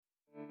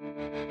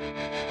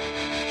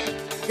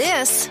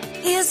This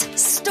is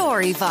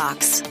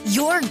Storyvox,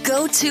 your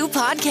go-to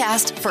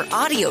podcast for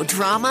audio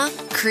drama,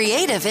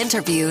 creative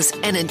interviews,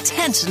 and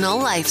intentional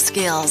life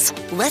skills.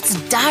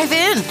 Let's dive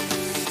in.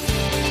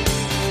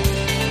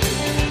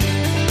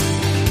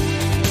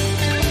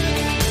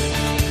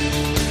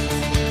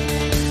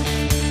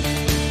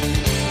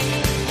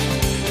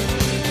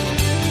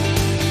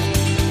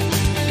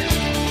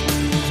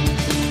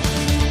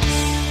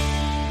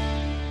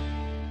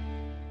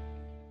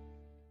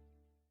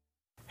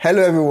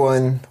 Hello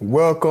everyone,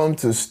 welcome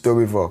to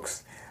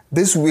Storyvox.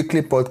 This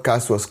weekly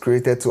podcast was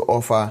created to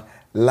offer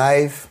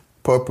life,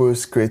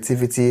 purpose,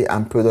 creativity,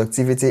 and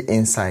productivity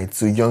insight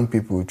to young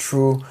people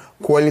through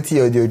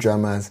quality audio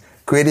dramas,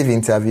 creative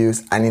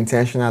interviews, and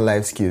intentional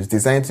life skills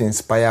designed to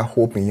inspire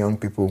hope in young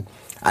people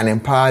and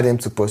empower them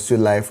to pursue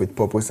life with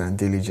purpose and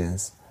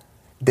diligence,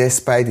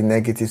 despite the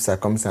negative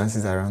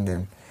circumstances around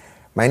them.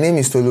 My name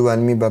is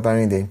Toluwanimi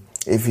Babarinde,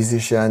 a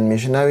physician,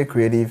 missionary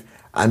creative,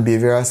 and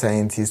behavioral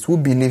scientist who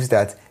believes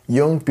that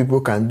young people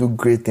can do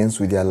great things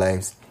with their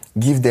lives,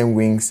 give them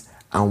wings,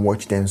 and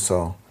watch them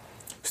soar.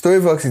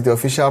 Storyvox is the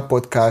official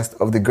podcast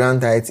of the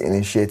Grand Heights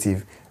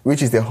Initiative,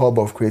 which is the hub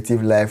of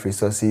creative life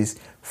resources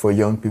for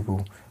young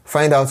people.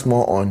 Find out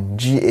more on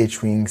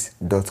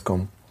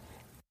ghwings.com.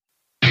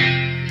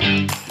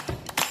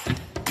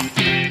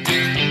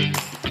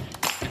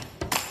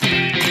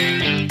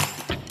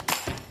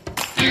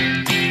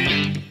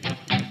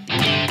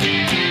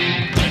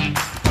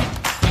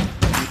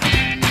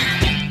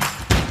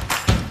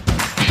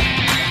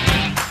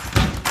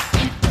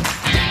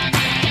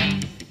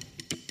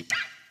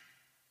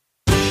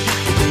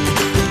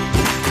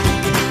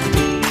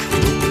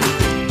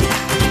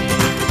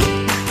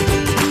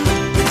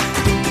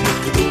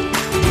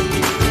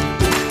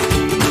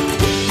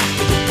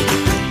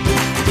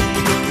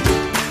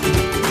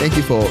 Thank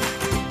you for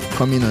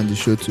coming on the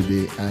show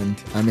today, and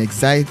I'm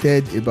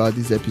excited about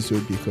this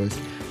episode because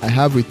I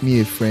have with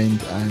me a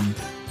friend and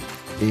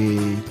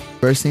a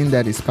person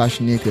that is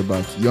passionate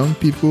about young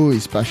people,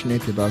 is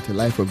passionate about a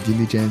life of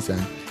diligence,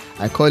 and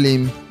I call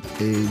him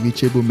a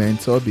reachable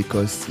mentor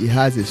because he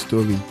has a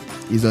story.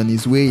 He's on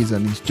his way, he's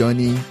on his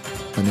journey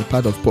on a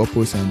path of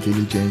purpose and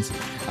diligence,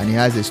 and he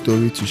has a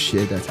story to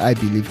share that I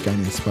believe can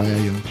inspire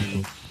young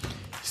people.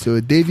 So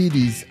David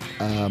is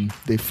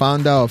the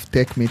founder of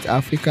TechMate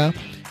Africa,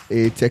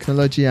 a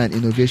technology and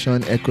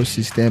innovation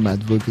ecosystem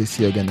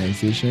advocacy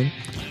organization.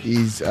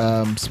 He's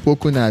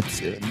spoken at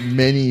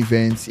many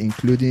events,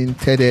 including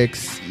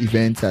TEDx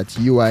events at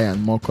UI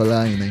and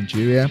Mokola in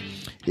Nigeria.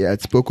 He had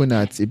spoken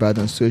at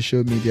Ibadan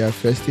Social Media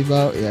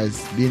Festival. He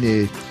has been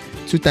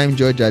a two-time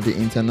judge at the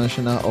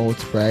International Alt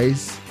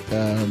Prize.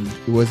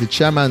 He was the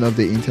chairman of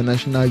the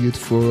International Youth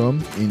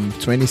Forum in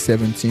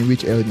 2017,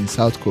 which held in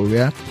South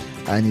Korea,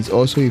 and he's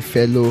also a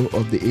fellow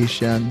of the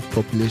Asian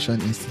Population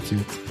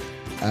Institute.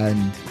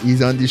 And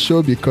he's on the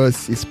show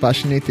because he's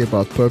passionate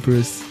about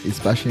purpose, he's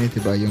passionate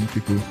about young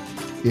people.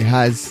 He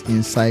has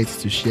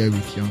insights to share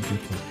with young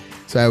people.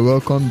 So I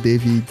welcome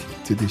David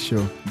to the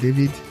show.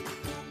 David?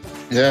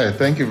 Yeah,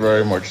 thank you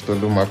very much,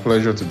 Tolu. My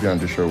pleasure to be on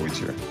the show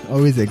with you.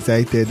 Always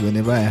excited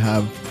whenever I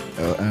have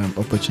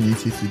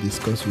opportunity to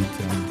discuss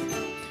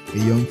with a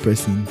young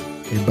person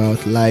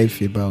about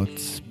life, about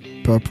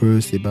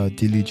purpose, about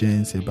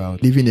diligence,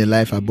 about living a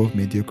life above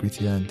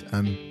mediocrity. And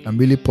I'm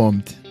really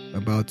pumped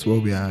about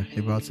what we are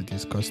about to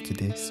discuss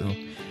today. So,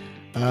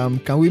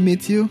 can we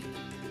meet you?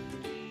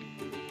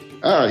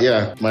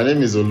 Yeah. My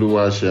name is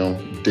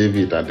Oluwaseun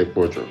David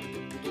Adepojo.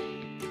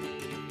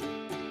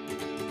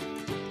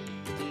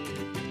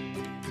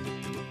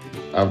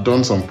 I've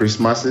done some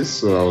Christmases.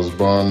 So I was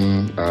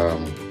born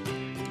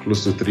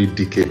close to 3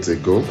 decades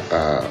ago,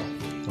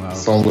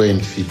 somewhere in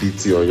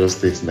Fiditi, Oyo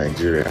State,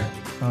 Nigeria.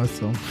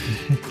 Awesome.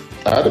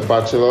 I had a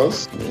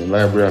bachelor's in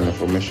library and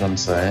information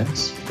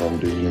science from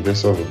the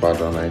University of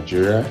Ibadan,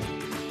 Nigeria.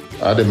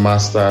 I had a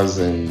master's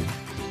in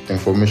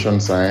information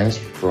science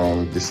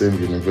from the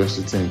same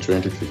university in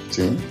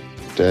 2015.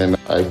 Then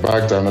I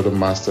bagged another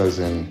master's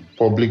in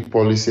public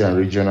policy and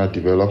regional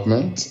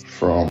development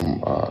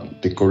from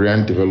the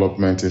Korean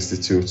Development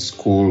Institute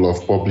School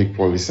of Public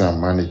Policy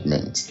and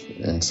Management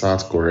in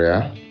South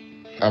Korea.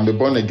 I'm a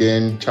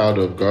born-again child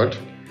of God.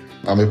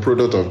 I'm a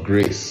product of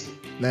grace.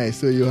 Nice.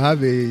 So you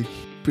have a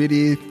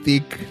pretty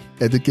thick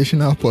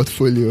educational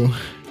portfolio.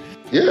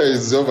 Yeah,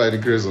 it's all by the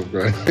grace of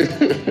God.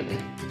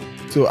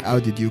 So how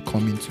did you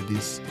come into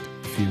this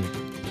field?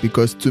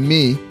 Because to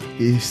me,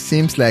 it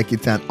seems like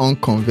it's an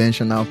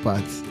unconventional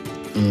path.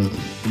 It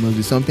must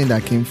be something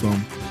that came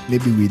from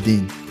maybe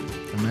within.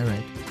 Am I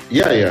right?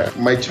 Yeah.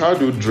 My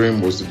childhood dream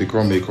was to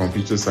become a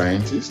computer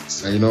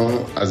scientist. And,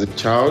 as a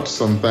child,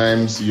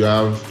 sometimes you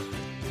have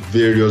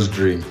various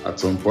dreams. At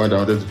some point, I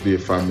wanted to be a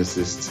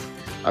pharmacist.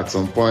 At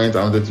some point,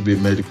 I wanted to be a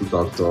medical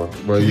doctor.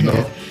 But,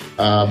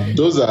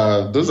 those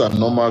are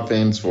normal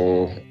things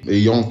for a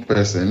young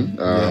person.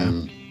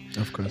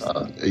 Of course.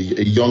 A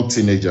young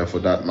teenager for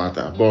that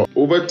matter. But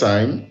over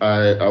time,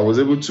 I was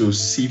able to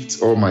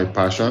sift all my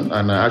passion,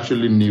 and I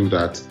actually knew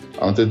that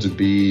I wanted to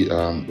be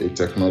a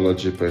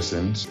technology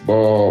person.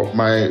 But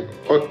my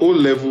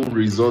O-level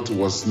result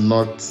was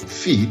not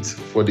fit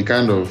for the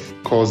kind of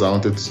course I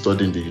wanted to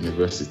study in the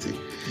university.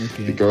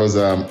 Okay. Because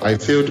I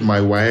failed my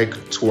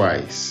WAEC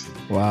twice.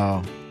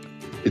 Wow.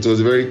 It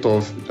was a very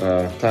tough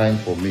time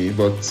for me,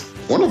 but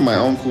one of my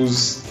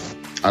uncles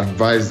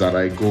advised that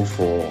I go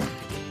for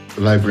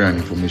library and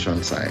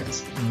information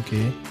science.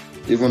 Okay.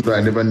 Even though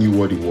I never knew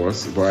what it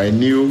was, but I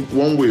knew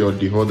one way or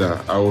the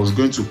other I was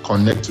going to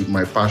connect with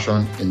my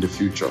passion in the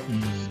future.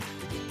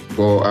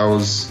 But I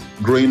was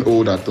growing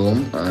old at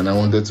home and I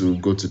wanted to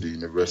go to the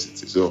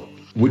university. So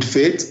with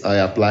faith, I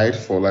applied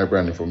for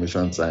library and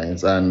information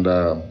science, and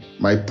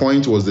my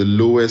point was the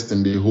lowest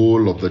in the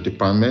whole of the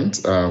department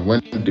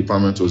when the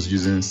department was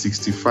using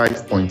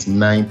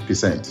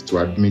 65.9% to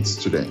admit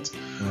students.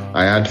 Wow.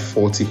 I had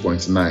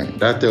 40.9.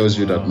 That tells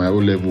you that my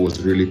O-level was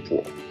really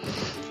poor,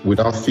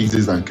 without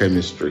physics and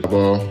chemistry.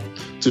 But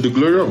to the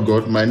glory of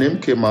God, my name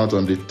came out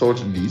on the third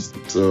list.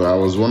 So I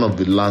was one of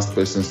the last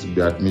persons to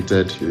be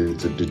admitted to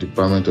the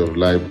Department of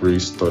Library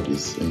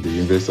Studies in the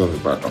University of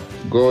Ibadan.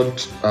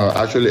 God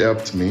actually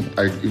helped me.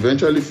 I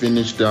eventually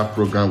finished that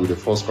program with the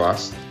first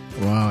class.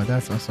 Wow,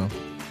 that's awesome.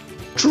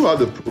 Throughout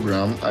the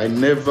program, I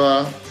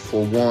never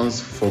for once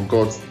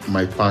forgot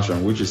my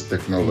passion, which is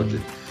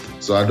technology.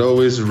 So I'd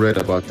always read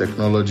about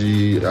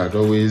technology. I'd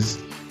always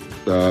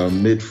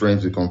made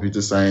friends with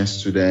computer science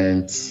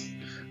students.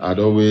 I'd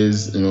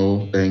always,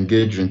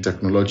 engage in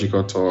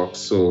technological talks.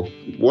 So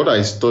what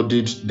I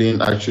studied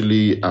didn't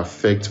actually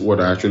affect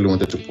what I actually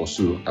wanted to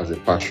pursue as a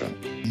passion.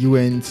 You were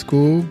in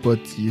school,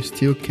 but you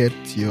still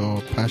kept your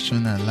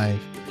passion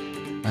alive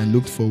and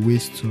looked for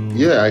ways to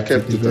I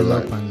kept to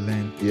develop it alive and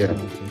learn. Yeah.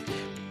 Okay.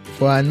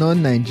 For our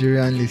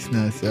non-Nigerian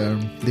listeners,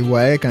 the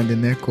WAEC and the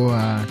NECO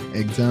are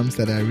exams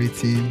that are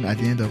written at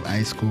the end of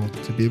high school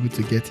to be able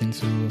to get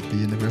into the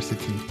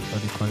university or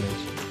the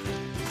college.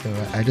 So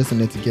I just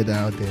wanted to get that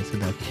out there so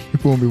that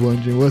people won't be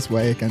wondering what's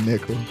WAEC and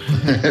NECO.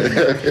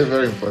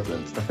 Very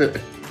important.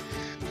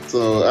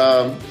 So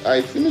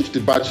I finished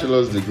the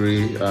bachelor's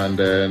degree, and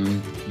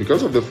then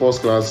because of the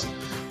first class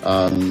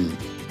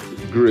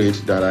grade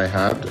that I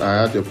had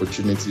the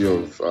opportunity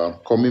of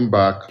coming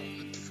back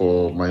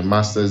for my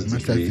master's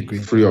degree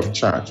free of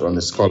charge on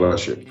a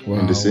scholarship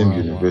in the same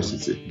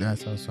university. Wow.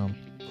 That's awesome.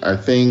 I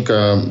think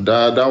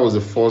that was the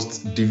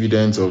first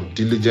dividend of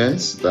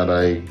diligence that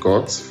I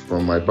got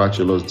from my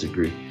bachelor's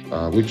degree,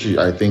 which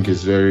I think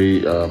is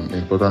very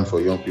important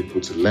for young people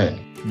to learn.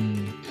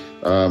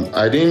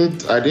 I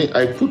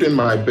put in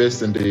my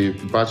best in the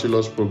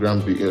bachelor's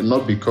program,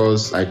 not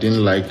because I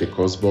didn't like the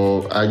course,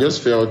 but I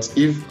just felt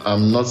if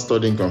I'm not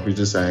studying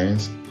computer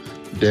science,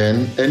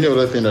 then any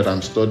other thing that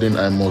I'm studying,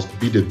 I must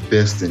be the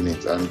best in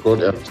it. And God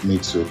helped me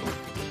to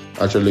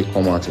actually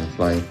come out in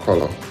flying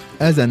color.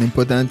 That's an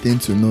important thing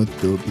to note,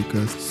 though,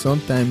 because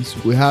sometimes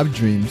we have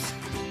dreams,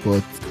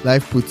 but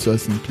life puts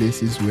us in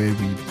places where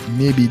we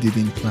maybe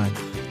didn't plan.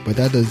 But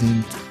that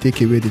doesn't take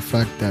away the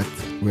fact that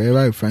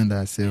wherever we find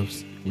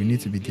ourselves, we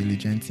need to be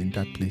diligent in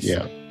that place.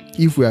 Yeah.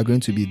 If we are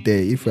going to be there,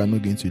 if we are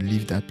not going to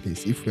leave that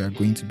place, if we are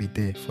going to be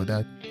there for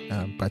that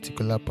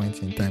particular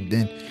point in time,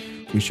 then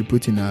we should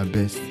put in our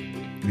best,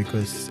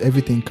 because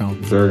everything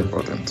counts. Very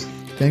important.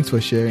 Thanks for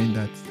sharing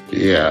that.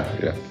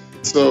 Yeah.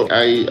 So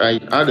I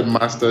had a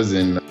master's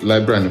in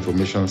library and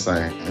information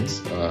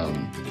science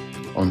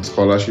on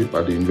scholarship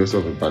at the University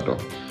of Ibadan.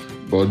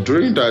 But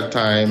during that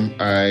time,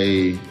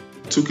 I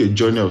took a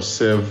journey of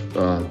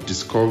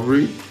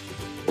self-discovery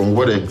on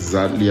what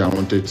exactly I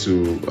wanted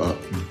to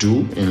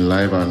do in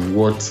life and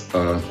what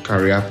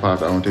career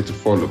path I wanted to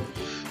follow.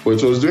 But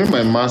it was during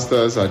my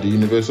master's at the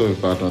University of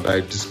Ibadan that I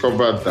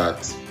discovered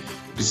that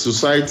the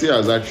society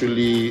has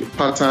actually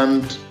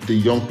patterned the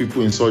young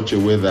people in such a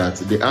way that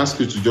they ask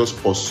you to just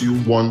pursue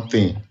one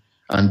thing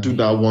and do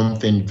that one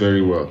thing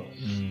very well.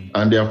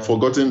 And they have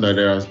forgotten that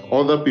there are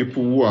other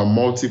people who are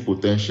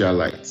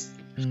multi-potentialites.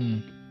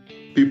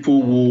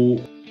 People who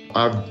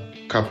have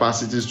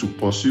capacities to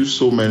pursue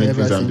so many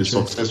things and be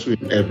successful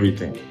in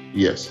everything.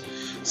 Yes.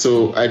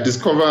 So I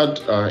discovered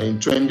in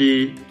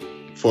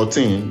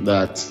 2014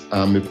 that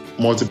I'm a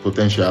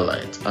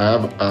multi-potentialite. I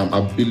have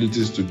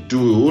abilities to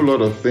do a whole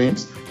lot of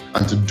things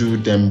and to do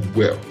them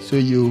well. So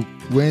you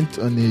went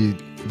on a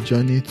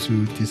journey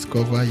to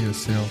discover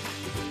yourself.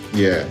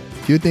 Yeah.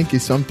 Do you think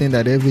it's something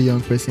that every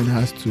young person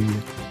has to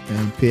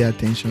pay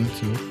attention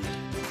to?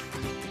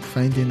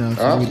 Finding out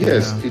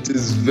yes, it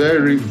is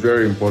very,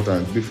 very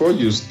important. Before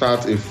you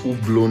start a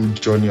full-blown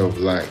journey of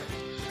life,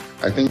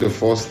 I think the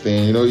first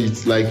thing,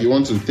 it's like you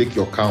want to take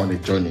your car on a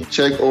journey.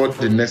 Check all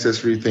the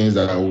necessary things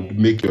that would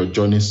make your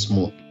journey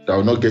smooth, that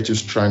will not get you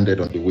stranded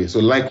on the way. So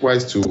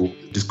likewise to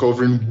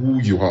discovering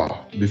who you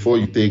are before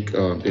you take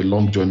a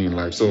long journey in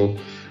life. So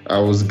I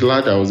was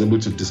glad I was able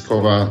to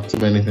discover so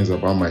many things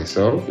about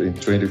myself in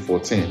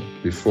 2014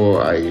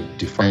 before I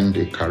defined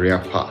a career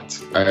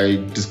path. I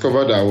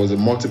discovered I was a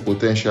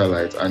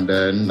multi-potentialite, and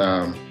then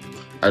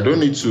I don't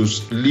need to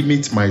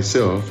limit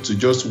myself to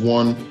just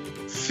one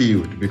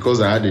field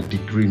because I had a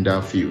degree in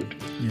that field.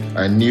 Yeah.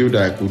 I knew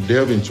that I could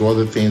delve into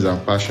other things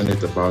I'm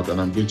passionate about, and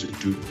I'm going to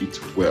do it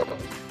well.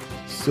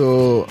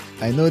 So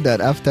I know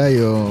that after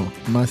your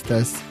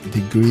master's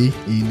degree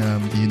in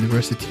the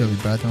University of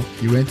Ibadan,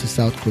 you went to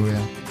South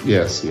Korea.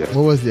 Yes.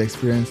 What was the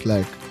experience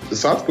like?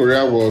 South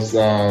Korea was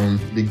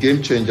the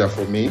game changer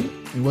for me.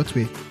 In what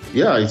way?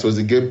 Yeah, it was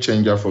a game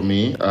changer for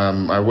me.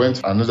 I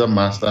went another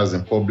master's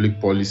in public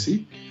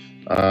policy.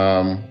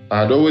 I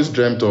had always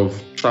dreamt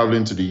of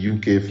traveling to the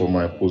UK for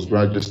my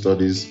postgraduate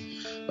studies,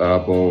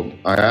 but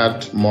I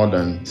had more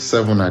than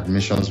 7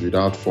 admissions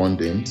without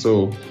funding.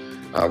 So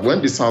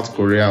when the South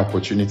Korea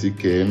opportunity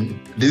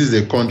came, this is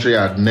a country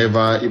I'd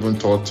never even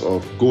thought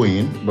of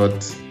going,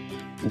 but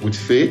with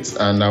faith,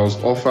 and I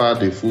was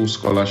offered a full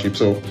scholarship.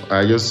 So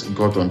I just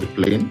got on the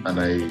plane and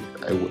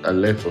I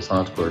left for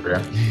South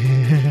Korea.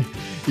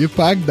 You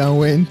packed and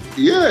went?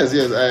 Yes.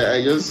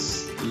 I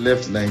just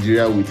left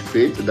Nigeria with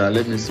faith that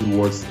let me see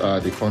what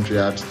the country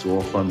had to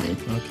offer me.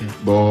 Okay.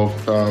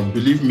 But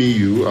believe me,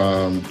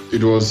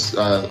 it was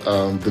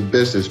the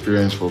best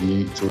experience for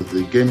me. It was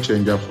a game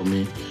changer for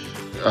me.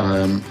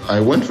 I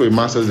went for a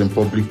master's in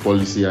public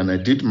policy and I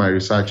did my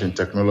research in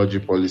technology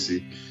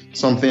policy,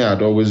 something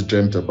I'd always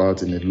dreamt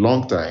about in a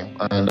long time.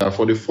 And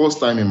for the first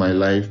time in my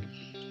life,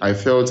 I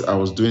felt I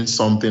was doing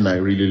something I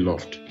really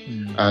loved.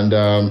 And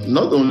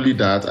not only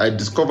that, I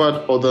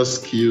discovered other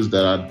skills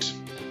that had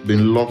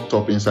been locked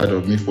up inside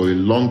of me for a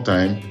long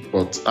time,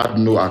 but had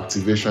no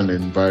activation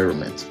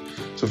environment.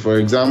 So for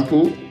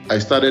example, I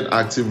started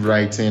active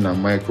writing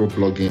and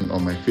microblogging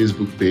on my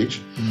Facebook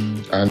page.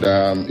 And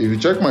if you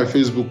check my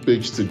Facebook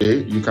page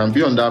today, you can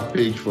be on that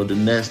page for the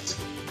next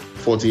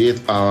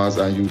 48 hours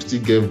and you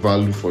still get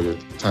value for your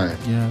time.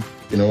 Yeah.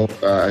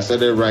 I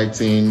started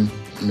writing,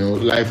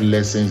 life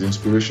lessons,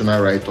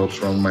 inspirational write-ups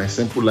from my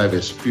simple life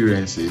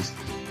experiences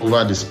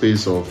over the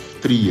space of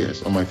 3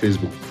 years on my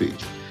Facebook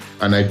page.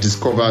 And I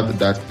discovered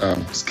that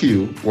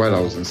skill while I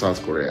was in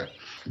South Korea.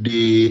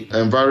 The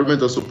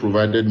environment also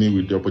provided me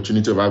with the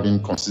opportunity of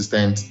having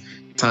consistent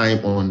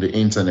time on the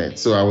internet.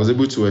 So I was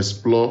able to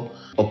explore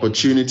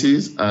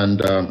opportunities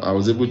and I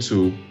was able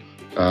to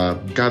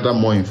gather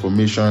more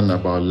information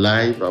about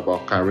life,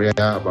 about career,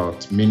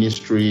 about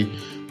ministry,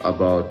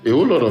 about a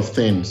whole lot of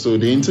things. So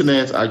the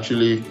internet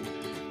actually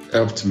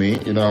helped me.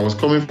 I was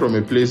coming from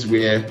a place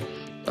where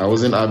I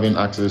wasn't having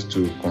access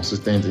to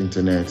consistent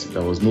internet.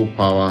 There was no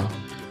power.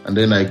 And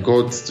then I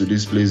got to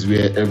this place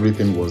where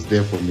everything was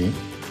there for me.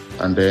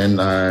 And then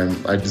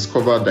I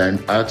discovered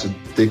that I had to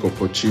take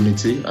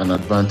opportunity and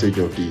advantage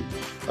of the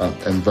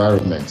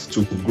environment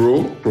to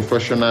grow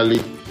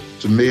professionally,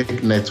 to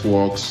make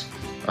networks,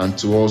 and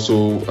to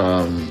also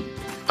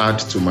add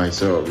to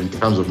myself in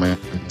terms of my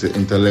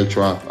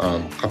intellectual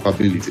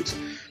capabilities.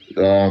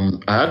 I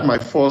had my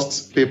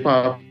first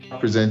paper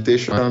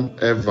presentation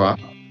ever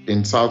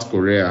in South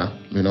Korea.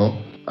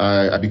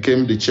 I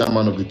became the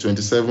chairman of the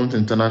 27th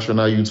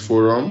International Youth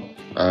Forum.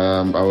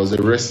 I was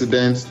a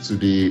resident to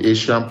the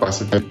Asian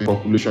Pacific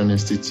Population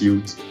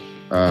Institute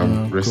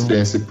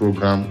residency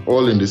program,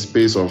 all in the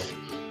space of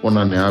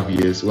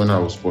 1.5 years when I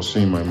was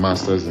pursuing my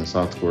master's in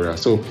South Korea.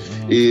 So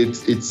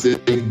it's a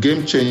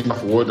game changer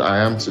for what I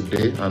am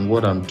today and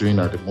what I'm doing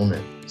at the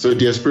moment. So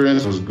the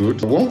experience was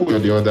good. One way or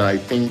the other, I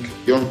think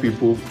young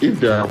people, if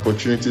there are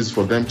opportunities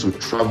for them to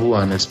travel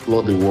and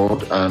explore the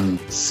world and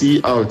see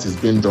how it is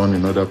being done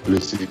in other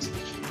places,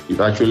 it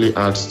actually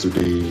adds to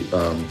the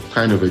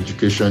kind of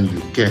education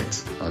you get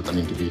as an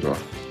individual.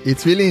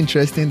 It's really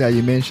interesting that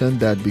you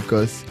mentioned that,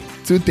 because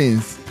 2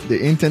 things: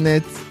 the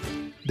internet,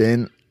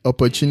 then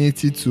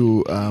opportunity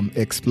to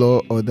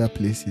explore other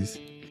places.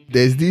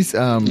 There's this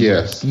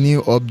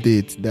new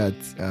update that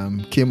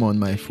came on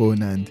my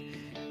phone, and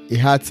it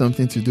had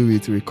something to do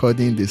with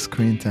recording the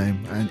screen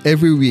time. And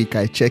every week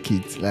I check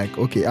it, like,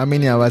 okay, how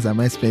many hours am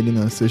I spending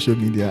on social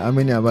media? How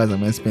many hours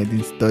am I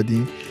spending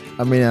studying?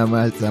 How many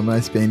hours am I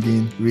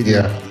spending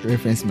reading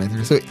reference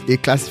material? So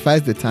it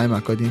classifies the time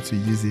according to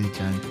usage.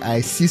 And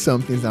I see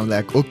some things, I'm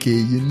like, okay,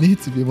 you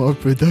need to be more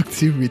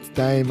productive with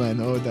time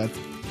and all that.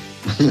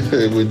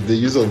 With the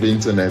use of the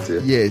internet.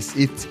 Yes,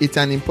 it's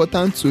an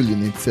important tool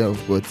in itself,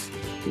 but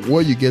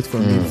what you get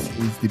from it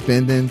is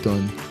dependent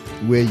on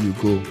where you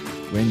go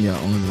when you're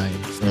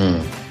online.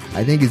 So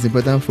I think it's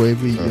important for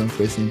every young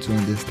person to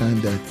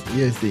understand that,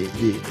 yes,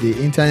 the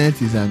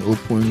internet is an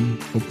open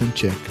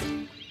check.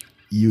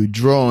 You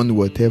draw on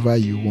whatever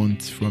you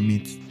want from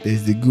it.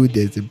 There's the good,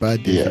 there's the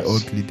bad, there's the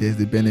ugly, there's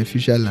the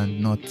beneficial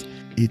and not.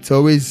 It's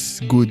always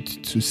good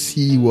to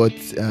see what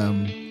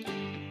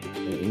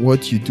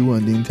you do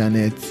on the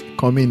internet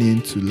coming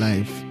into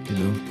life,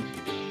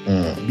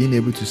 being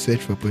able to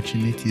search for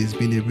opportunities,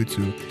 being able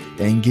to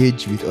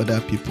engage with other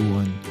people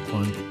on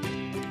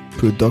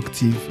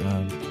productive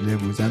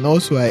levels. And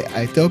also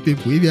I tell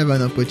people, if you have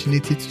an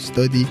opportunity to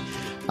study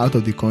out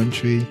of the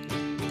country,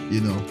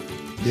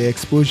 the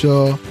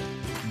exposure,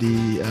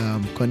 the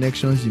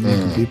connections you make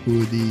with people,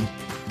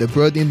 the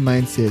broadened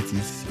mindset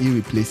is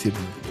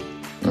irreplaceable.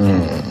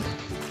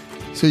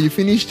 So you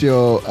finished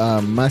your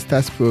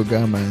master's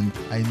program, and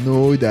I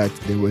know that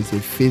there was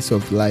a phase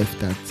of life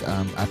that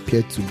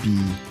appeared to be,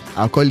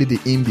 I'll call it the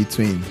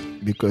in-between,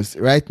 because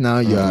right now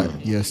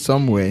you're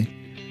somewhere,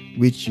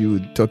 which you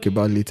talk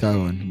about later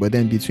on. But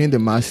then between the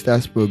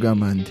master's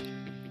program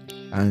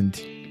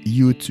and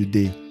you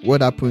today,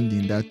 what happened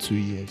in that 2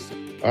 years?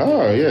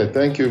 Oh, yeah.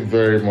 Thank you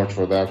very much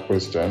for that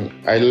question.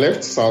 I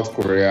left South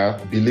Korea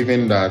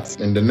believing that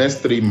in the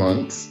next 3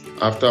 months,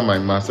 after my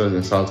master's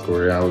in South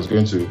Korea, I was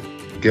going to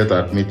get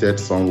admitted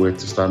somewhere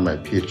to start my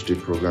PhD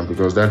program,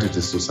 because that is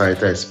the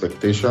societal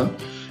expectation.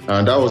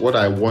 And that was what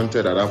I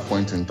wanted at that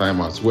point in time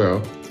as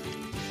well.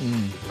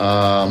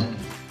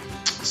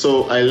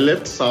 So I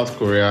left South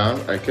Korea.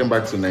 I came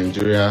back to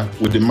Nigeria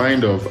with the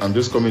mind of, I'm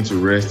just coming to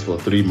rest for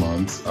 3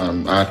 months.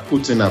 I had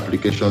put in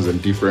applications in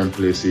different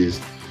places,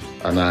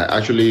 and I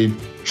actually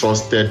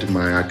trusted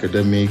my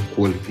academic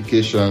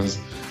qualifications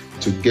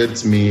to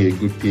get me a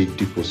good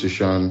PhD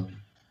position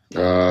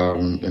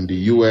in the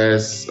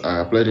US. I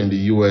applied in the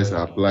US,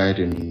 I applied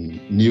in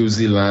New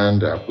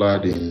Zealand, I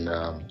applied in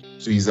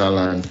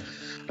Switzerland.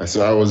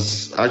 So I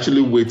was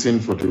actually waiting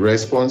for the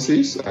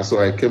responses. So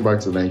I came back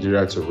to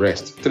Nigeria to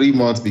rest. 3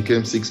 months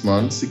became 6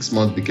 months. 6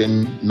 months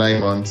became 9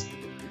 months.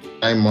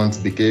 9 months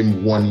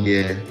became 1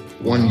 year.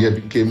 1 year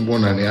became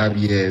 1.5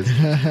 years.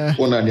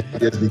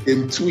 1.5 years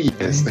became 2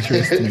 years.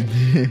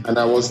 And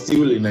I was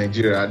still in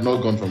Nigeria. I had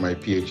not gone for my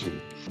PhD.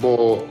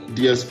 But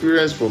the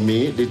experience for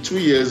me, the 2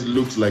 years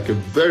looked like a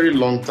very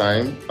long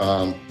time.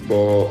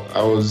 But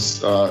I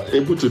was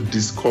able to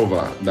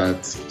discover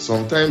that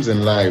sometimes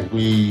in life,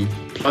 we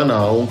plan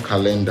our own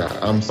calendar.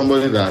 I'm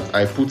somebody that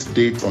I put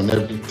dates on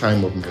every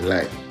time of my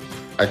life.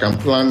 I can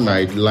plan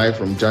my life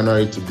from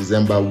January to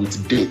December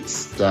with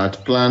dates. So I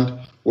had planned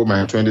what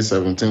my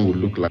 2017 would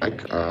look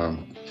like.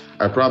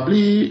 I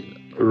probably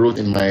wrote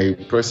in my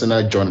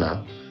personal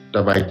journal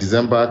that by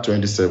December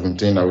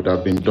 2017, I would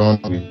have been done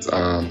with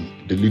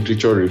the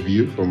literature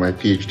review for my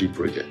PhD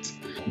project.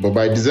 But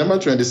by December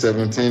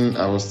 2017,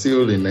 I was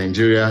still in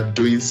Nigeria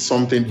doing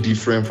something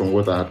different from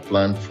what I had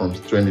planned from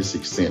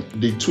 2016.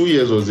 The 2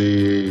 years was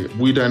a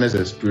wilderness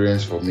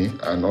experience for me,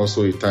 and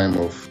also a time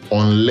of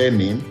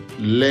unlearning.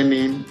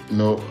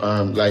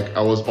 Like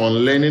I was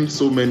unlearning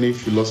so many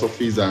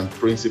philosophies and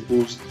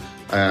principles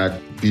I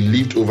had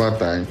believed over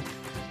time.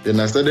 Then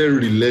I started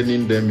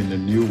relearning them in a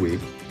new way.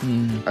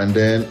 And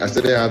then I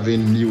started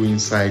having new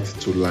insights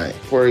to life.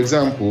 For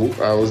example,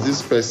 I was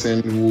this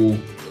person who,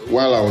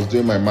 while I was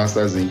doing my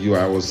master's in U,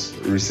 I was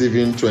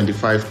receiving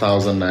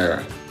 25,000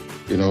 naira.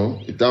 You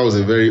know, that was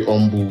a very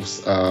humble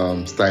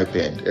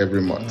stipend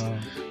every month. Wow.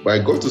 But I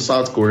got to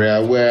South Korea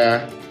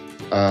where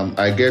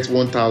I get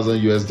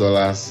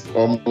 $1,000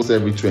 almost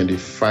every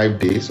 25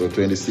 days or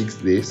 26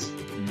 days.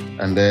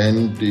 And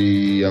then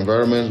the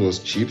environment was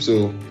cheap.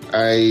 So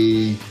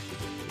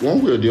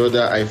one way or the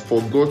other, I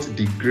forgot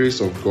the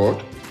grace of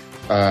God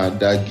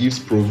that gives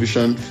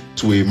provision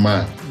to a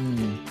man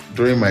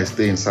during my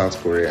stay in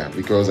South Korea,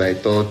 because I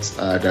thought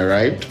I'd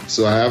arrived.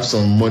 So I have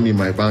some money in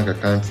my bank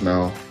account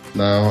now.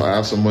 Now I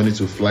have some money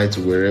to fly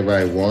to wherever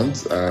I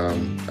want.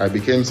 I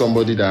became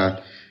somebody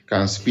that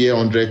can spare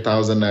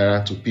 100,000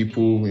 naira to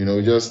people,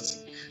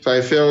 So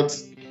I felt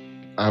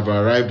I've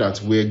arrived at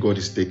where God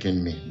is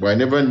taking me. But I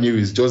never knew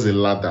it's just a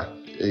ladder,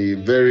 a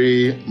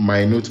very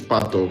minute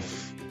part of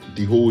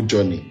the whole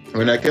journey.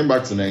 When I came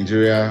back to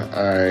Nigeria,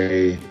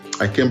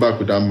 I came back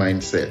with that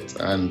mindset,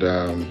 and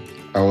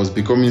I was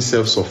becoming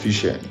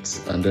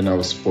self-sufficient, and then I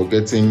was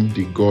forgetting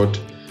the God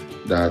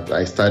that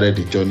I started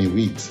the journey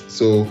with.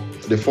 So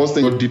the first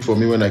thing God did for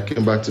me when I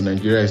came back to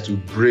Nigeria is to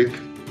break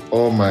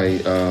all my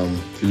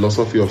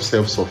philosophy of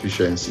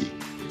self-sufficiency.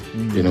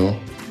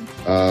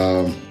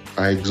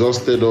 I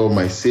exhausted all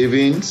my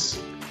savings.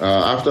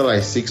 After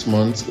like 6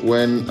 months,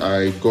 when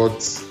I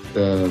got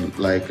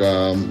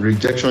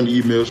rejection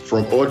emails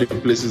from all the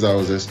places I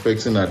was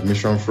expecting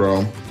admission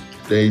from,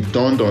 they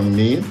dawned on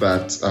me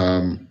that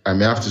I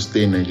may have to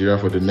stay in Nigeria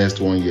for the next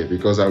 1 year,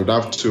 because I would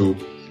have to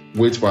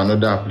wait for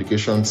another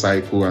application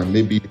cycle and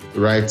maybe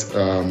write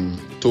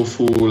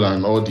TOEFL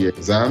and all the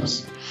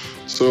exams.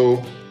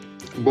 So,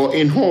 but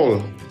in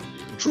whole,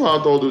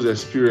 throughout all those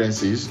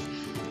experiences,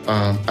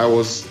 I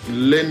was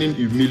learning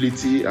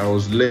humility. I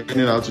was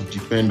learning how to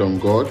depend on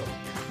God.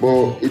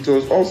 But it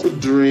was also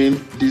during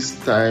this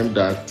time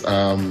that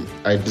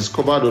I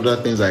discovered other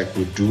things I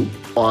could do,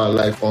 or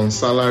like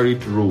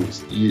unsalaried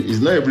roles. It's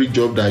not every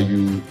job that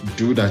you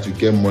do that you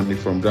get money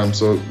from them.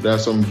 So there are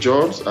some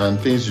jobs and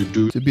things you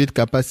do to build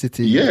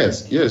capacity.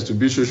 Yes, to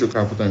build social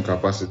capital and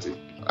capacity.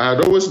 I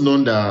had always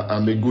known that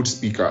I'm a good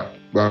speaker,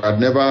 but I'd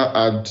never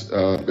had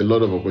a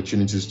lot of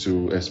opportunities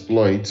to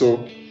exploit.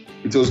 So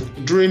it was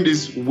during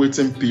this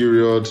waiting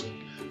period,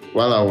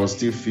 while I was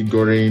still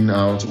figuring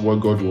out what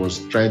God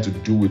was trying to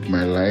do with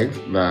my life,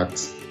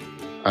 that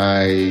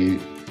I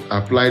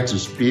applied to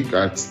speak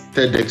at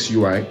TEDx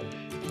UI.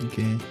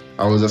 Okay.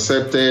 I was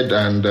accepted,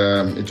 and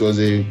it was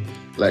a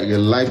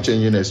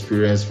life-changing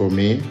experience for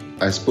me.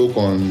 I spoke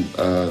on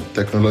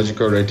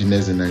technological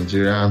readiness in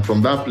Nigeria, and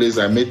from that place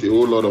I met a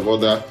whole lot of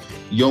other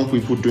young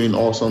people doing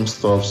awesome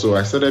stuff. So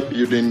I started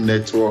building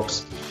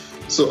networks.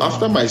 So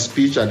after my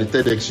speech at the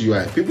TEDx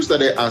UI, people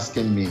started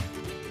asking me,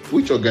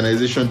 which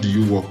organization do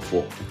you work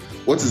for?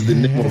 What is the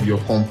name of your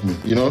company?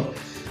 Wow.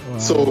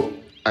 So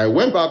I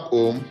went back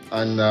home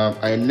and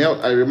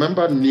I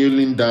remember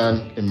kneeling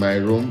down in my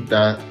room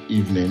that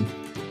evening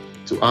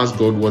to ask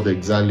God what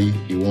exactly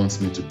He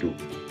wants me to do,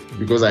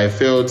 because I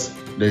felt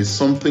there's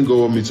something God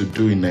wants me to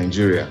do in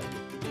Nigeria.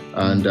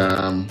 And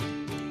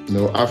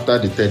after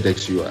the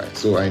TEDx UI,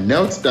 so I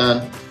knelt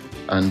down,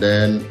 and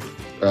then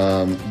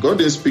God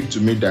didn't speak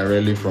to me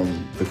directly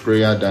from the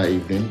prayer that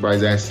evening, but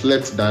as I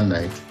slept that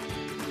night,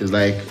 it's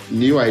like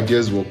new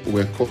ideas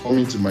were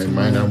coming to my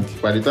mind.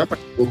 And by the time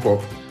I woke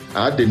up,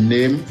 I had the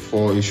name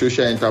for a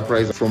social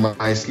enterprise. From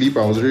my sleep,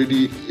 I was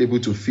already able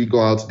to figure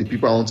out the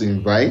people I want to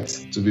invite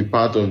to be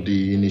part of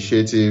the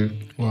initiative.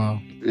 Wow.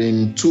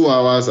 In 2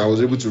 hours, I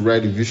was able to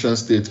write a vision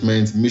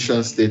statement,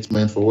 mission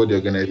statement for what the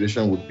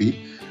organization would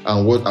be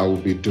and what I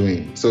would be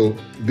doing. So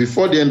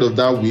before the end of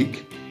that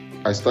week,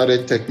 I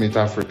started TechMate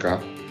Africa,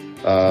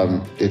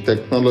 a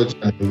technology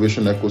and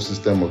innovation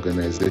ecosystem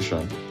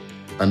organization.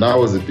 And that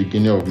was the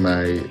beginning of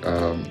my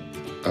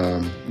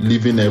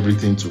leaving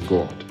everything to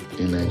God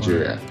in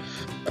Nigeria.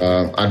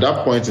 Wow. At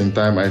that point in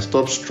time, I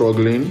stopped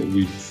struggling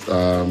with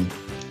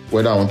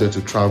whether I wanted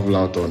to travel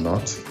out or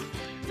not.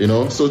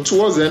 So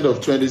towards the end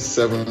of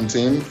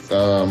 2017,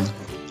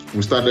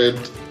 we started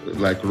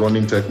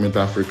running TechMate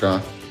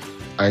Africa.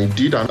 I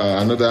did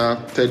another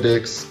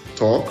TEDx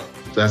talk.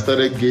 So I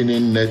started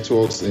gaining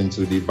networks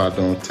into the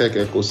Ibadan tech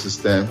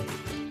ecosystem.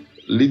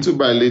 Little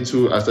by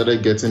little, I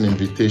started getting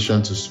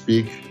invitation to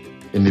speak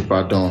in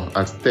Ibadan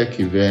at tech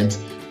events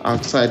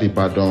outside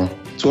Ibadan.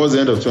 Towards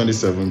the end of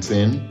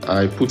 2017,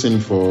 I put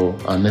in for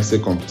an essay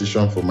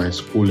competition for my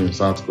school in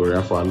South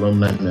Korea for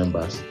alumni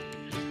members.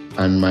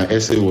 And my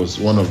essay was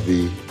one of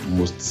the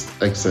most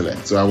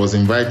excellent. So I was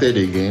invited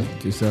again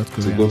to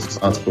go to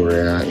South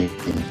Korea in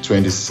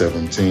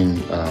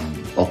 2017,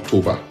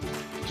 October.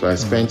 So I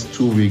spent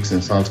 2 weeks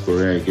in South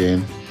Korea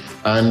again.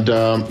 And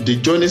the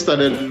journey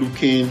started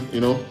looking,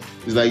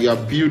 it's like you're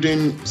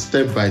building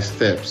step by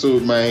step. So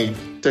my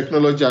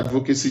technology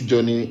advocacy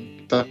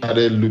journey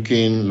started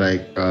looking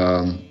like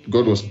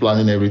God was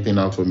planning everything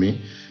out for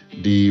me.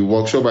 The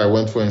workshop I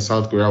went for in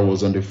South Korea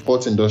was on the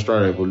 4th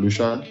Industrial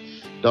Revolution.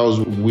 That was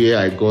where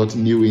I got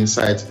new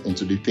insights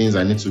into the things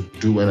I need to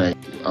do when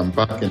I'm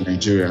back in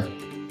Nigeria.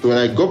 So when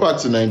I go back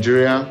to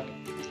Nigeria,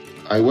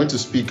 I went to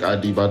speak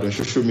at the Ibadan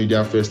Social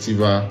Media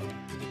Festival.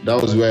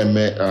 That was where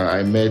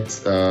I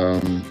met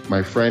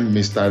my friend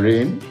Mr.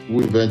 Rain,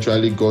 who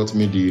eventually got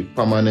me the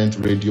permanent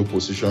radio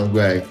position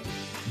where I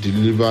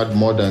delivered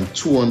more than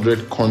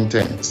 200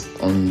 content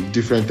on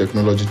different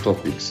technology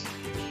topics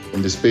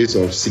in the space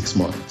of 6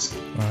 months.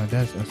 Wow,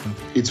 that's awesome.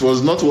 It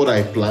was not what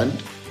I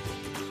planned,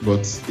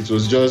 but it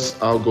was just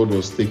how God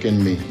was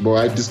taking me. But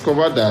I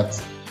discovered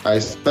that I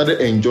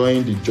started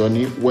enjoying the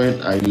journey when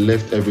I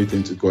left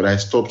everything to God. I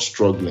stopped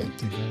struggling.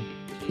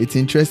 Mm-hmm. It's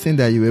interesting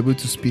that you were able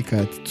to speak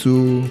at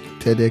 2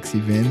 TEDx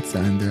events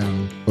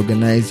and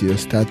organize your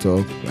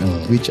startup,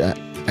 which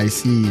I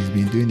see has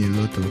been doing a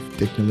lot of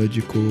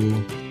technological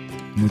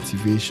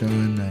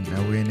motivation and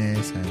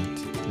awareness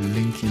and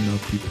linking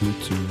up people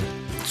to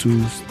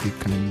tools they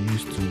can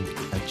use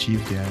to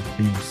achieve their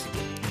dreams.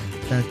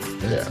 That's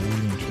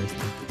really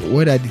interesting.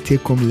 What are the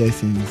take-home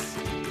lessons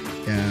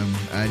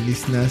our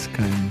listeners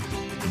can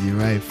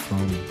derive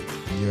from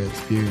your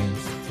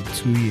experience, the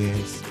 2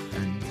 years,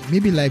 and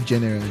maybe life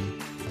generally?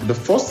 The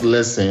first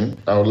lesson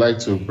I would like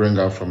to bring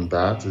out from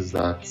that is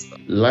that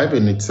life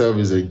in itself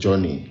is a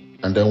journey.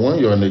 And then when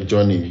you're on a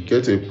journey, you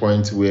get to a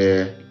point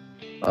where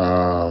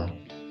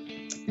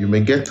you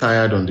may get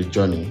tired on the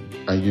journey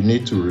and you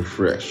need to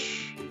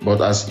refresh.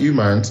 But as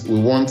humans, we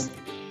want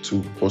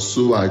to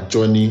pursue our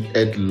journey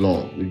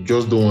headlong. We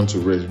just don't want to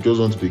rest. We just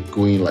want to be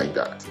going like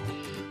that.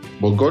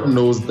 But God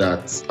knows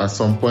that at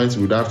some point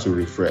we'd have to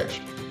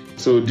refresh.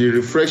 So the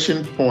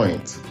refreshing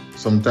point,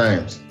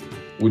 sometimes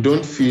we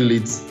don't feel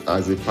it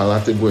as a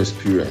palatable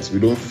experience. We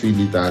don't feel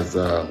it as,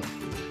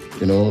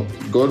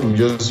 God will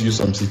just use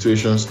some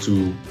situations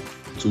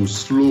to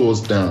slow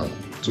us down,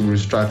 to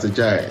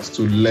re-strategize,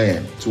 to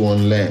learn, to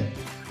unlearn,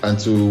 and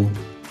to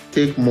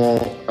take more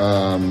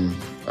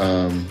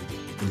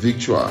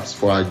victuals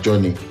for our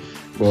journey.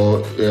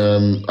 But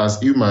as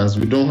humans,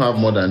 we don't have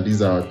more than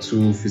these are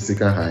 2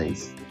 physical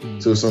highs.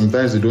 So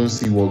sometimes we don't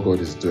see what God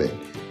is doing.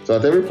 So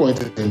at every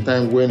point in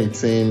time when it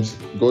seems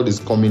God is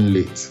coming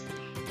late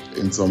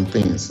in some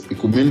things, it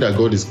could mean that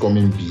God is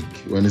coming big.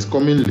 When it's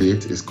coming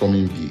late, it's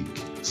coming big.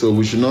 So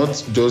we should not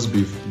just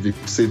be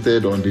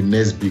fixated on the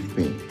next big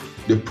thing.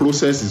 The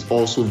process is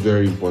also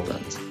very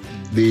important.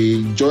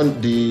 The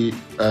journey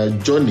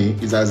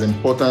is as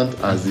important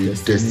as the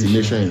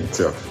destination in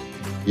itself.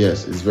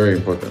 Yes, it's very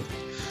important.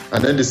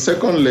 And then the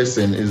second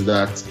lesson is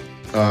that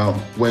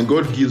when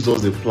God gives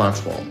us a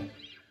platform,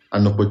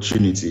 an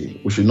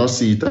opportunity, we should not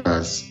see it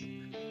as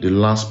the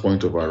last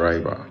point of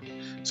arrival.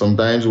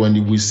 Sometimes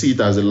when we see it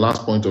as the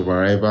last point of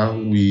arrival,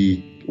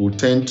 we will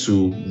tend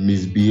to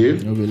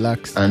misbehave,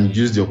 relax, and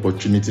use the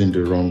opportunity in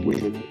the wrong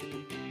way.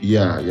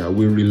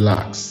 We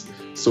relax.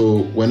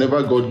 So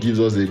whenever God gives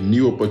us a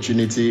new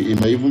opportunity,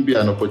 it may even be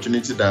an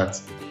opportunity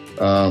that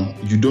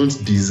you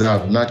don't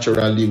deserve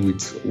naturally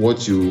with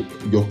what your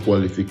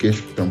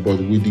qualification, but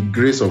with the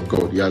grace of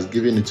God, He has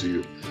given it to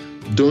you.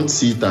 Don't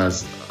see it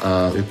as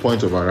a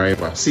point of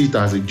arrival. See it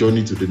as a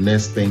journey to the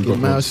next thing. A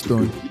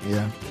milestone.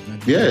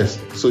 Yes.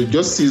 So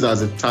just see it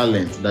as a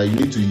talent that you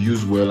need to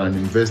use well and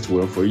invest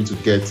well for you to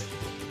get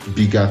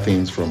bigger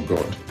things from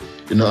God.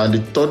 And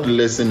the third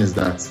lesson is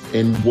that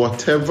in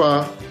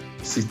whatever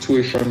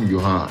situation you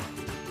are,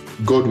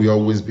 God will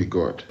always be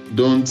God.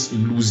 Don't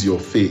lose your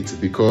faith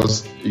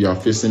because you are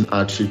facing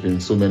hardship in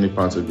so many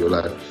parts of your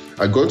life.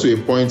 I got to a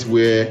point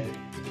where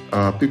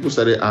people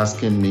started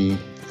asking me,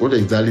 what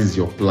exactly is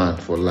your plan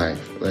for life?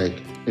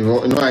 Like,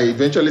 I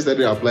eventually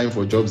started applying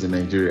for jobs in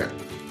Nigeria,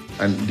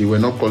 and they were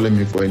not calling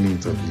me for any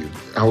interview.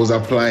 I was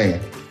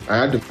applying. I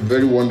had a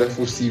very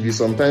wonderful CV.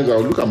 Sometimes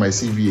I'll look at my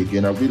CV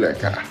again. I'll be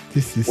like,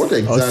 this is what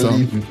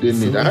exactly awesome. do they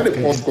need? I had a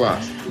first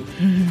class.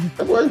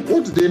 What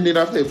do they need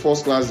after a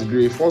first class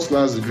degree? First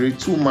class degree,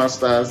 2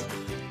 masters.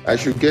 I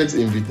should get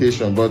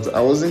invitation, but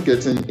I wasn't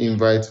getting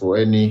invite for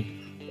any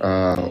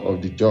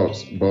of the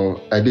jobs.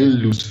 But I didn't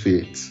lose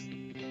faith.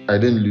 I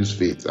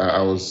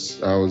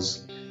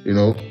was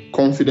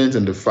confident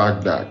in the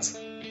fact that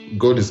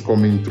God is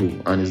coming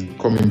through and is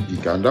coming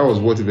big, and that was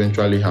what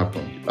eventually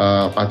happened.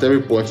 At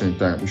every point in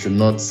time, we should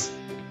not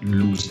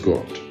lose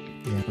God.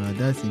 Yeah, well,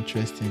 that's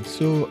interesting.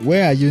 So,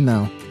 where are you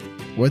now?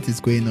 What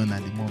is going on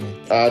at the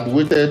moment? I had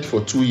waited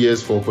for 2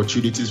 years for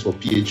opportunities for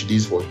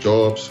PhDs, for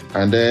jobs,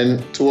 and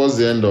then towards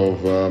the end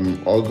of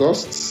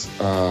August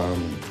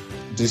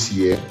this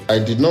year, I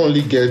did not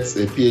only get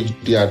a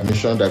PhD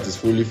admission that is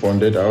fully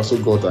funded, I also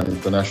got an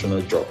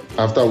international job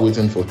after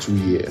waiting for 2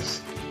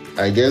 years.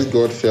 I guess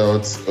God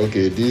felt,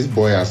 okay, this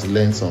boy has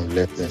learned some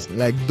lessons.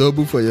 Like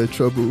double for your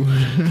trouble.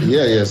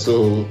 Yeah,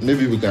 so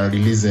maybe we can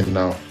release him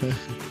now.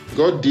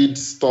 God did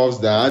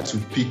stuff that I had to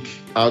pick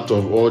out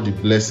of all the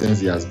blessings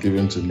He has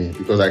given to me,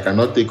 because I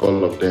cannot take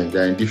all of them.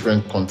 They're in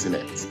different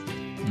continents.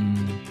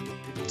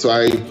 So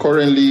I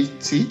currently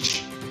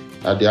teach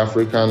at the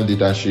African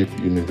Leadership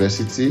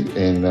University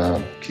in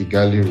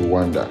Kigali,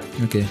 Rwanda.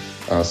 Okay.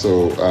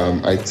 So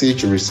I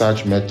teach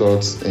research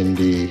methods in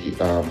the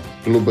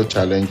Global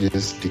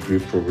Challenges degree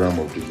program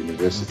of the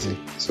university.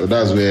 So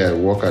that's where I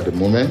work at the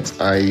moment.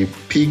 I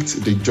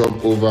picked the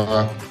job over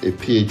a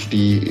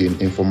PhD in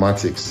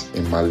informatics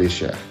in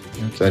Malaysia.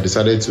 Okay. So I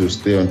decided to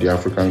stay on the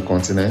African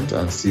continent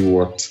and see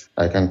what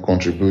I can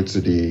contribute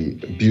to the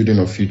building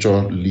of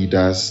future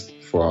leaders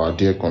for our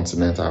dear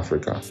continent,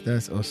 Africa.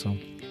 That's awesome.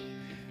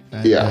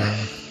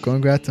 And,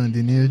 congrats on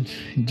the new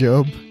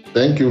job.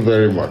 Thank you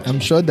very much. I'm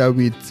sure that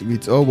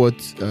with all what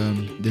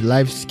the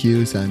life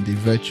skills and the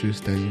virtues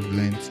that you've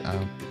learned,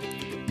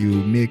 you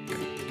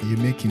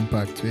make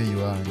impact where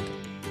you are,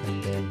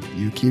 and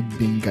you keep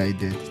being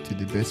guided to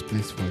the best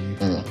place for you.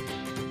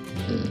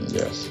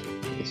 Yes.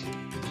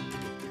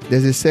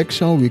 There's a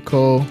section we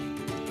call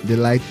the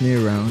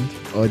lightning round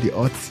or the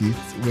hot seat,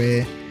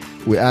 where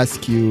we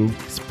ask you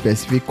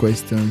specific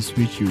questions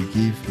which you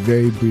give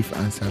very brief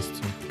answers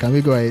to. Can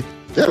we go ahead?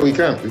 Yeah, we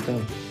can.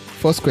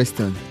 First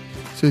question.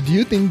 So do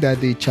you think that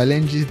the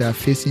challenges that are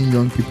facing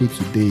young people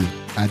today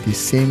are the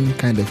same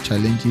kind of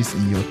challenges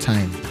in your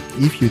time?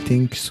 If you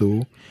think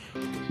so,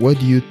 what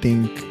do you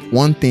think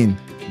one thing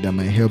that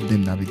might help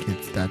them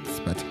navigate that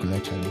particular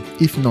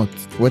challenge? If not,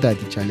 what are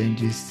the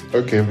challenges?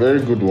 Okay, very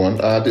good one.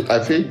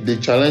 I think the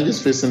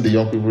challenges facing the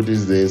young people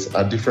these days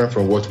are different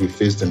from what we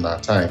faced in our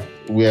time.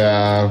 We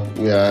are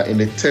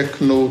in a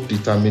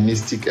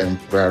techno-deterministic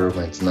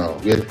environment now,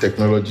 where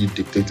technology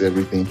dictates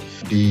everything.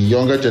 The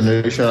younger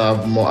generation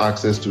have more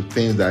access to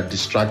things that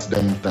distract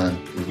them than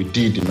we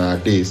did in our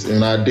days.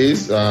 In our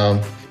days,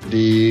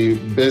 the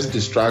best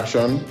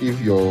distraction, if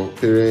your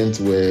parents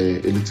were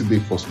a little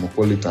bit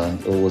cosmopolitan,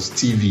 it was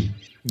TV.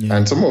 Yeah.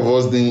 And some of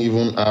us didn't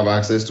even have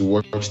access to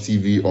watch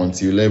TV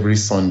until every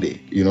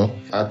Sunday,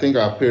 I think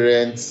our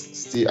parents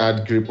still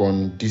had grip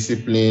on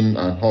discipline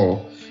and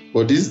all.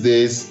 But these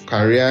days,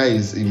 career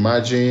is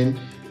emerging,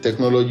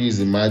 technology is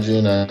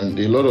emerging, and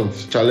a lot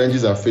of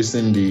challenges are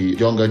facing the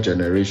younger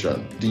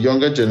generation. The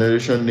younger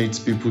generation needs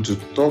people to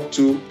talk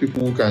to,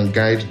 people who can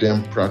guide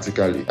them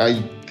practically.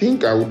 I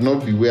think I would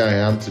not be where I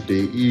am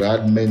today if I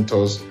had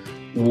mentors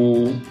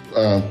who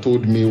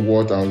told me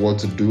what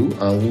to do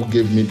and who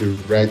gave me the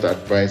right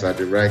advice at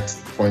the right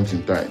point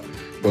in time.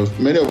 But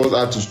many of us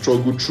had to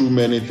struggle through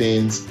many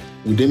things.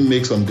 We didn't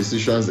make some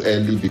decisions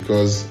early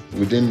because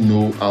we didn't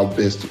know how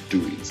best to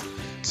do it.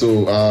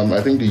 So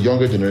I think the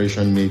younger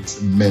generation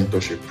needs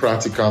mentorship,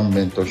 practical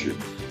mentorship,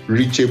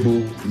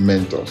 reachable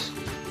mentors.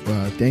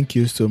 Wow, thank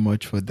you so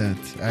much for that.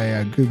 I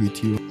agree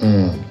with you.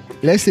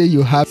 Let's say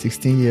you have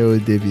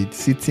 16-year-old David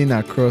sitting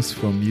across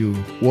from you.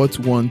 What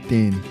one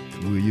thing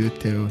will you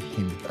tell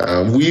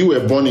him? We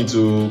were born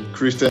into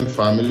Christian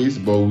families,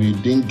 but we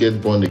didn't get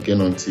born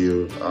again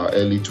until our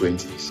early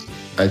 20s.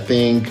 I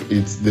think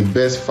it's the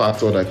best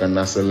factor that can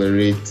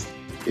accelerate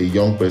a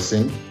young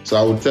person. So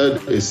I would tell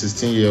a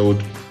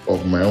 16-year-old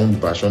of my own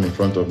version in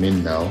front of me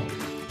now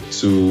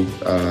to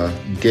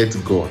get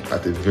God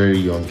at a very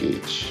young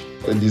age.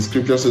 The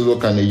scripture says,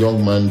 what can a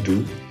young man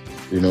do,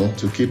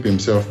 to keep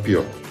himself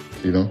pure,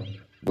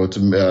 but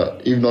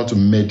if not to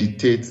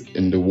meditate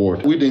in the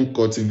word. We didn't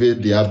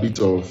cultivate the habit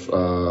of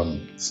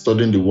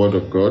studying the word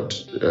of God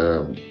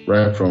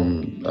right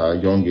from a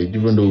young age,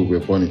 even though we were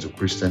born into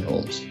Christian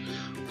homes.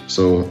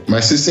 So my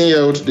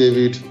 16-year-old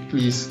David,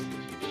 please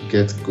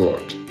get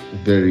God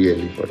very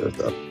early for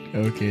that.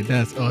 Okay,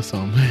 that's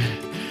awesome.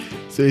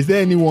 So is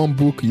there any one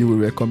book you would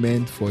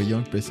recommend for a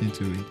young person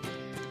to read?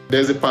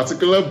 There's a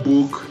particular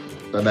book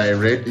that I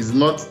read. It's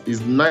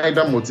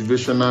neither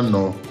motivational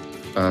nor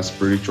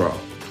spiritual,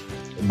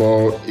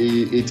 but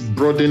it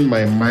broadened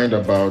my mind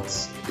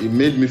it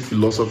made me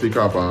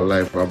philosophical about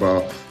life,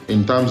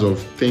 in terms of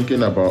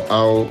thinking about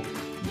how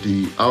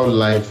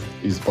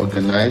life is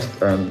organized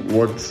and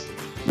what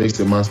makes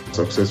a man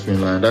successful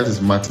in life. That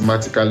is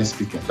Mathematically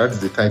Speaking. That is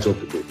the title of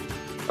the book.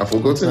 I've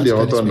forgotten the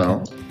author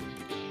now.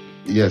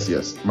 Yes,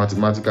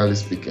 Mathematically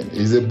Speaking.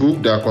 It's a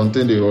book that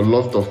contained a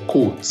lot of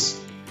quotes.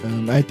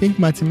 I think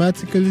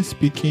Mathematically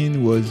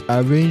Speaking was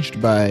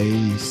arranged by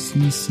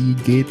C.C.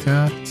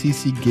 Gaither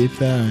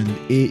and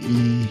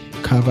A.E.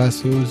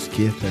 Cavazos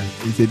Gaither.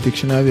 It's a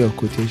dictionary of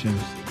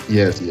quotations.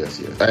 Yes.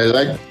 I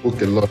like the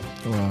book a lot.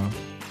 Wow.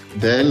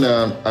 Then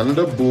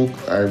another book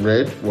I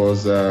read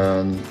was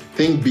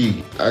Think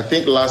Big. I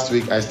think last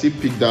week I still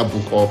picked that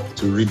book up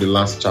to read the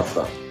last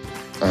chapter.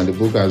 And the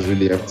book has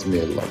really helped me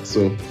a lot.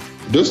 So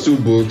those two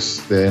books,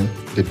 then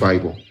the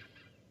Bible.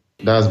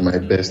 That's my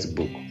best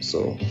book.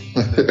 So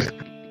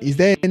is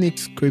there any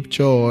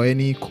scripture or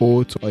any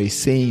quote or a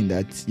saying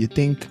that you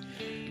think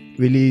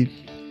really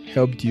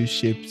helped you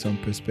shape some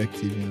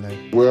perspective in life?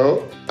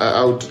 Well,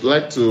 I would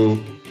like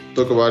to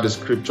talk about the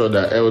scripture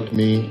that helped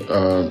me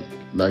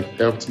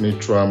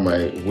throughout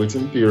my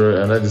waiting period,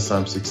 and that is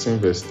Psalm 16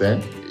 verse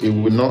 10. It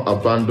will not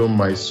abandon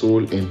my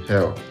soul in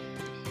hell,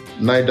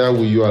 neither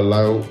will you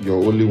allow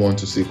your Holy One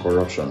to see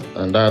corruption.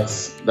 And that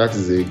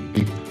is a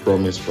big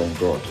promise from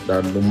God,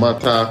 that no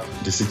matter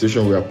the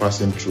situation we are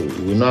passing through,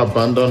 He will not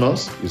abandon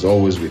us. He's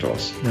always with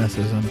us. That's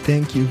awesome.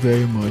 Thank you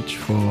very much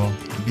for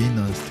being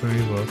on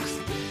Storyvox.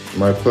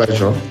 My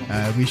pleasure.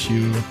 I wish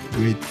you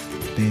great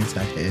things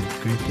ahead,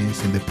 great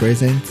things in the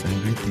present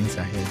and great things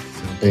ahead.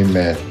 So,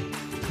 amen.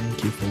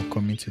 Thank you for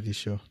coming to the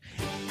show.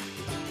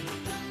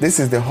 This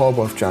is the hub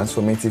of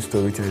transformative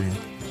storytelling.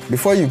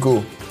 Before you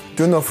go,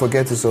 do not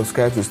forget to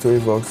subscribe to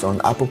Storyvox on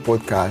Apple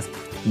Podcasts,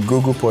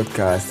 Google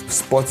Podcasts,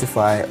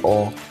 Spotify,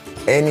 or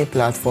any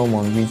platform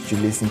on which you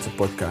listen to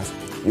podcasts.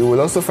 You will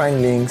also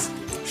find links,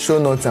 show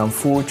notes, and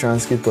full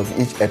transcript of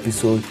each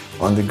episode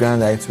on the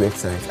Grand Heights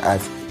website at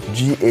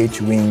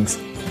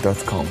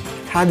ghwings.com.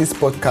 Add this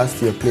podcast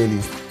to your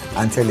playlist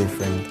and tell a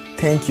friend.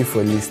 Thank you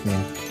for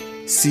listening.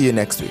 See you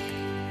next week.